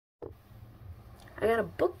I got a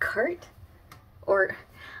book cart, or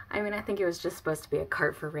I mean, I think it was just supposed to be a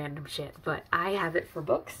cart for random shit, but I have it for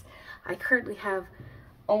books. I currently have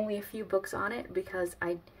only a few books on it because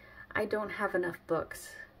I don't have enough books,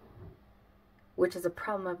 which is a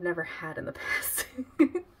problem I've never had in the past.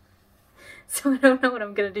 So I don't know what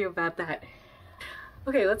I'm gonna do about that.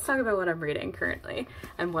 Okay, let's talk about what I'm reading currently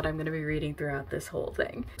and what I'm gonna be reading throughout this whole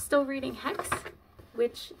thing. I'm still reading Hex,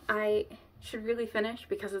 which I should really finish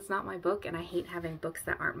because it's not my book and I hate having books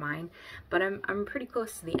that aren't mine, but I'm pretty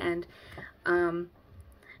close to the end.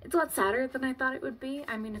 It's a lot sadder than I thought it would be.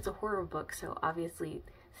 I mean, it's a horror book, so obviously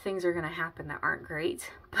things are gonna happen that aren't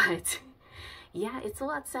great, but yeah, it's a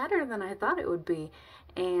lot sadder than I thought it would be,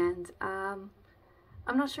 and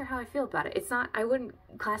I'm not sure how I feel about it. It's not, I wouldn't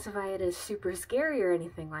classify it as super scary or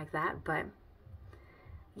anything like that, but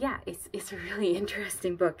yeah, it's a really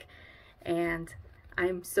interesting book, and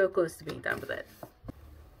I'm so close to being done with it.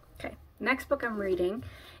 Okay, next book I'm reading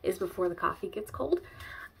is Before the Coffee Gets Cold.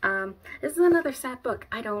 This is another sad book.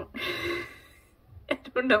 I don't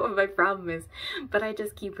know what my problem is, but I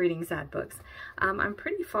just keep reading sad books. I'm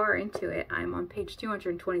pretty far into it. I'm on page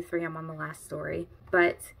 223. I'm on the last story,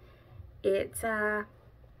 but it's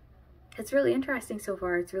really interesting so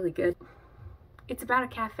far. It's really good. It's about a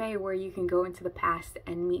cafe where you can go into the past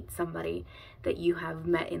and meet somebody that you have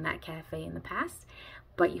met in that cafe in the past,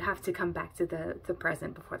 but you have to come back to the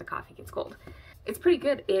present before the coffee gets cold. It's pretty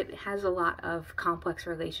good. It has a lot of complex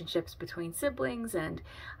relationships between siblings and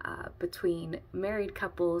between married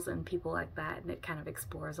couples and people like that, and it kind of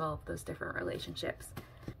explores all of those different relationships.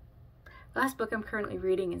 The last book I'm currently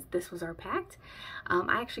reading is This Was Our Pact.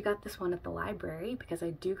 I actually got this one at the library because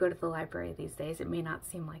I do go to the library these days. It may not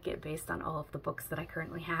seem like it based on all of the books that I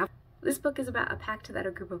currently have. This book is about a pact that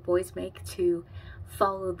a group of boys make to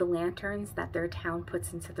follow the lanterns that their town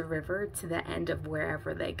puts into the river to the end of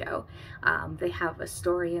wherever they go. They have a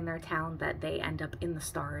story in their town that they end up in the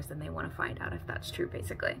stars and they want to find out if that's true,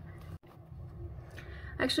 basically.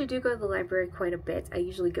 I actually do go to the library quite a bit. I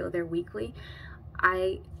usually go there weekly.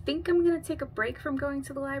 I think I'm gonna take a break from going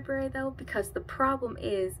to the library though, because the problem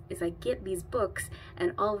is I get these books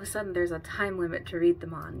and all of a sudden there's a time limit to read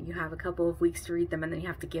them on. You have a couple of weeks to read them and then you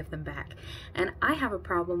have to give them back. And I have a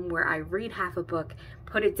problem where I read half a book,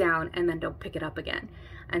 put it down, and then don't pick it up again.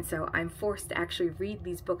 And so I'm forced to actually read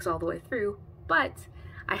these books all the way through, but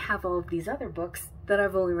I have all of these other books that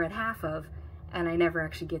I've only read half of, and I never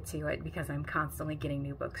actually get to it because I'm constantly getting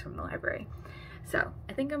new books from the library. So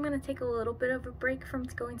I think I'm going to take a little bit of a break from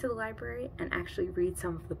going to the library and actually read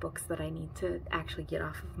some of the books that I need to actually get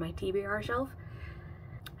off of my TBR shelf.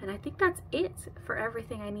 And I think that's it for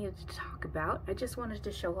everything I needed to talk about. I just wanted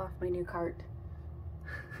to show off my new cart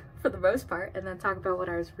for the most part and then talk about what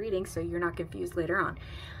I was reading so you're not confused later on.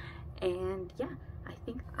 And yeah, I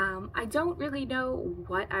think I don't really know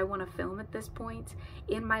what I want to film at this point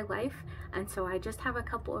in my life, and so I just have a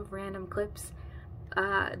couple of random clips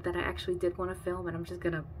that I actually did want to film, and I'm just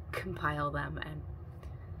gonna compile them, and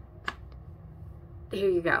here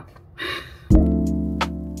you go.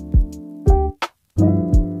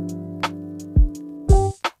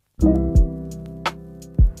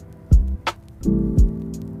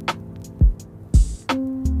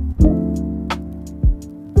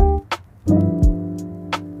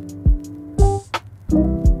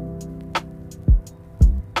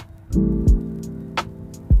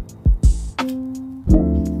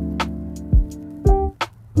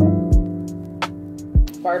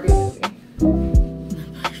 Barbie movie. I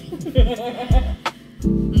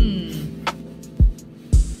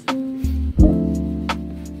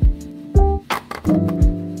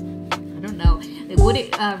don't know. Would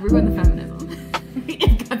it ruin the feminism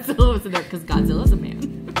if Godzilla was in there? Because Godzilla's a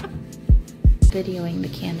man. Videoing the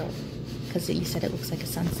candle because you said it looks like a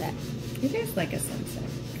sunset. It is like a sunset.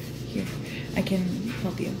 Here, I can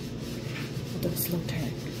help you. We'll do a slow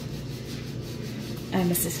turn.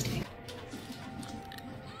 I'm assisting.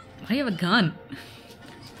 Why do you have a gun?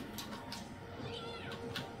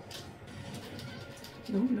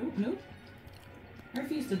 No. I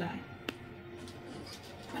refuse to die.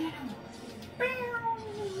 Oh,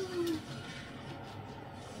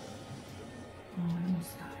 I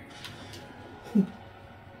almost died.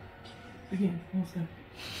 Again, almost died.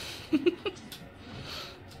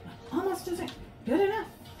 Almost isn't good enough.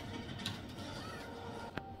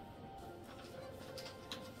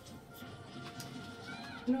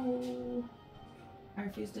 No. I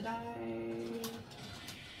refuse to die.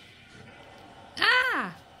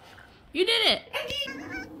 Ah! You did it!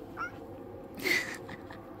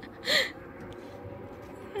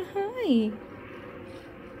 Hi.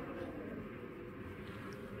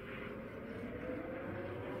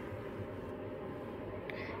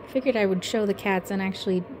 Figured I would show the cats and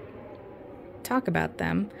actually talk about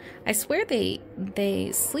them. I swear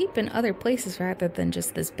they sleep in other places rather than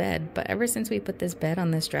just this bed, but ever since we put this bed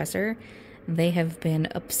on this dresser, they have been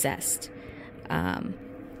obsessed. But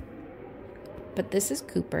this is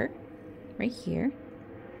Cooper, right here.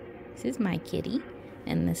 This is my kitty,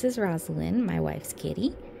 and this is Rosalind, my wife's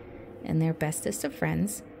kitty, and they're bestest of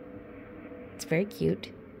friends. It's very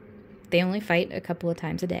cute. They only fight a couple of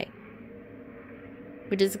times a day,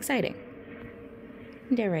 which is exciting.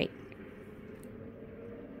 They're right.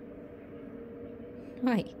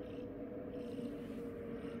 Hi.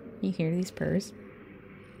 You hear these purrs?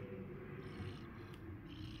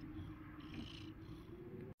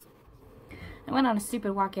 I went on a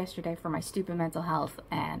stupid walk yesterday for my stupid mental health,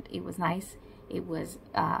 and it was nice. It was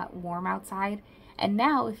warm outside, and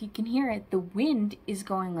now, if you can hear it, the wind is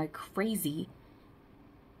going like crazy.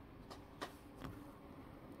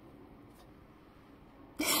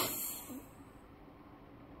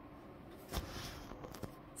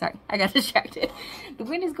 Sorry, I got distracted. The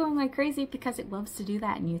wind is going like crazy because it loves to do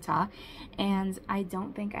that in Utah, and I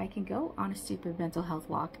don't think I can go on a stupid mental health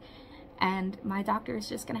walk, and my doctor is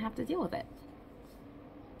just gonna have to deal with it.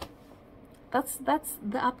 That's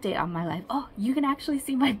the update on my life. Oh, you can actually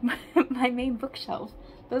see my main bookshelf.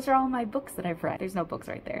 Those are all my books that I've read. There's no books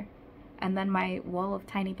right there. And then my wall of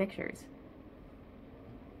tiny pictures.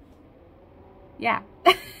 Yeah.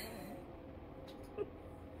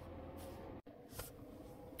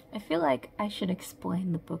 I feel like I should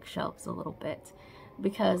explain the bookshelves a little bit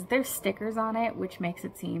because there's stickers on it, which makes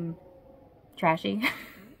it seem trashy.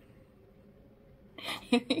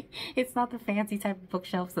 It's not the fancy type of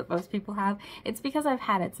bookshelves that most people have. It's because I've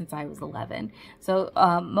had it since I was 11. So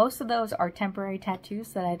most of those are temporary tattoos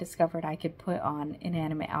that I discovered I could put on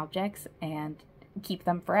inanimate objects and keep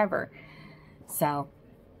them forever. So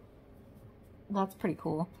that's pretty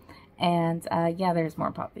cool. And yeah, there's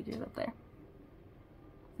more pop figures up there.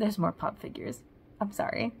 There's more pop figures. I'm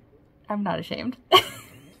sorry. I'm not ashamed.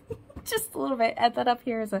 Just a little bit. And then up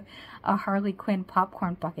here is a Harley Quinn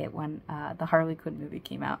popcorn bucket when the Harley Quinn movie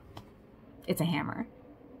came out. It's a hammer.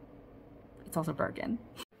 It's also broken.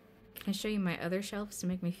 Can I show you my other shelves to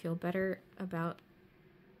make me feel better about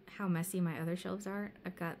how messy my other shelves are?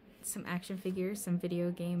 I've got some action figures, some video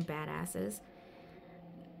game badasses.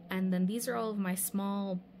 And then these are all of my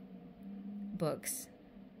small books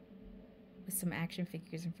with some action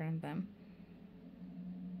figures in front of them.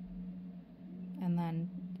 And then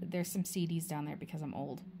there's some CDs down there because I'm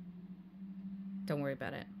old. Don't worry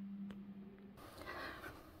about it.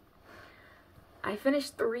 I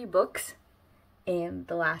finished 3 books in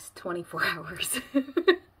the last 24 hours.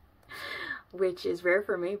 Which is rare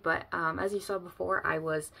for me, but as you saw before, I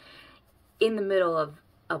was in the middle of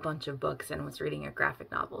a bunch of books and was reading a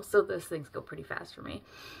graphic novel, so those things go pretty fast for me.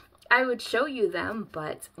 I would show you them,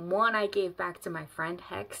 but one I gave back to my friend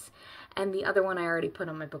Hex, and the other one I already put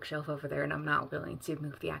on my bookshelf over there, and I'm not willing to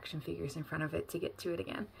move the action figures in front of it to get to it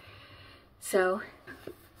again. So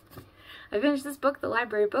I finished this book, the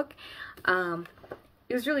library book.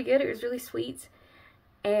 It was really good. It was really sweet,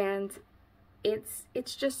 and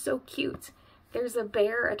it's just so cute. There's a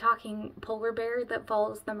bear, a talking polar bear that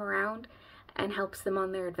follows them around and helps them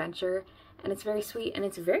on their adventure, and it's very sweet, and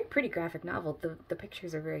it's a very pretty graphic novel. The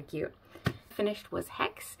pictures are very cute. Finished was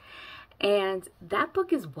Hex, and that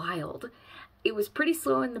book is wild. It was pretty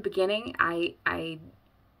slow in the beginning. I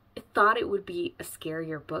thought it would be a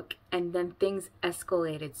scarier book, and then things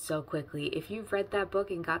escalated so quickly. If you've read that book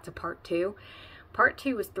and got to part 2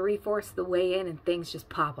 was 3/4 of the way in and things just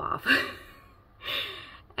pop off.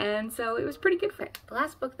 And so it was pretty good for it. The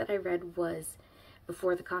last book that I read was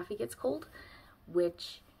Before the Coffee Gets Cold,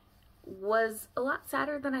 which was a lot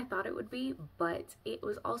sadder than I thought it would be, but it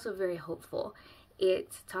was also very hopeful.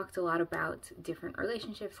 It talked a lot about different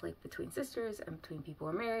relationships, like between sisters and between people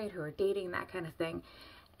who are married, who are dating, that kind of thing.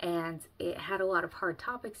 And it had a lot of hard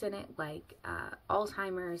topics in it, like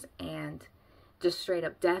Alzheimer's and just straight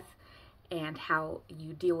up death, and how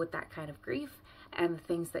you deal with that kind of grief and the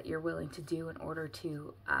things that you're willing to do in order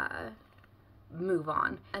to move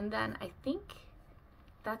on. And then I think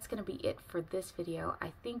that's going to be it for this video.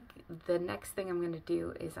 I think the next thing I'm going to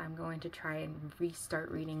do is I'm going to try and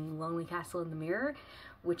restart reading Lonely Castle in the Mirror,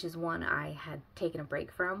 which is one I had taken a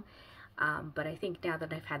break from. But I think now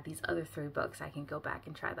that I've had these other 3 books, I can go back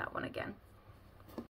and try that one again.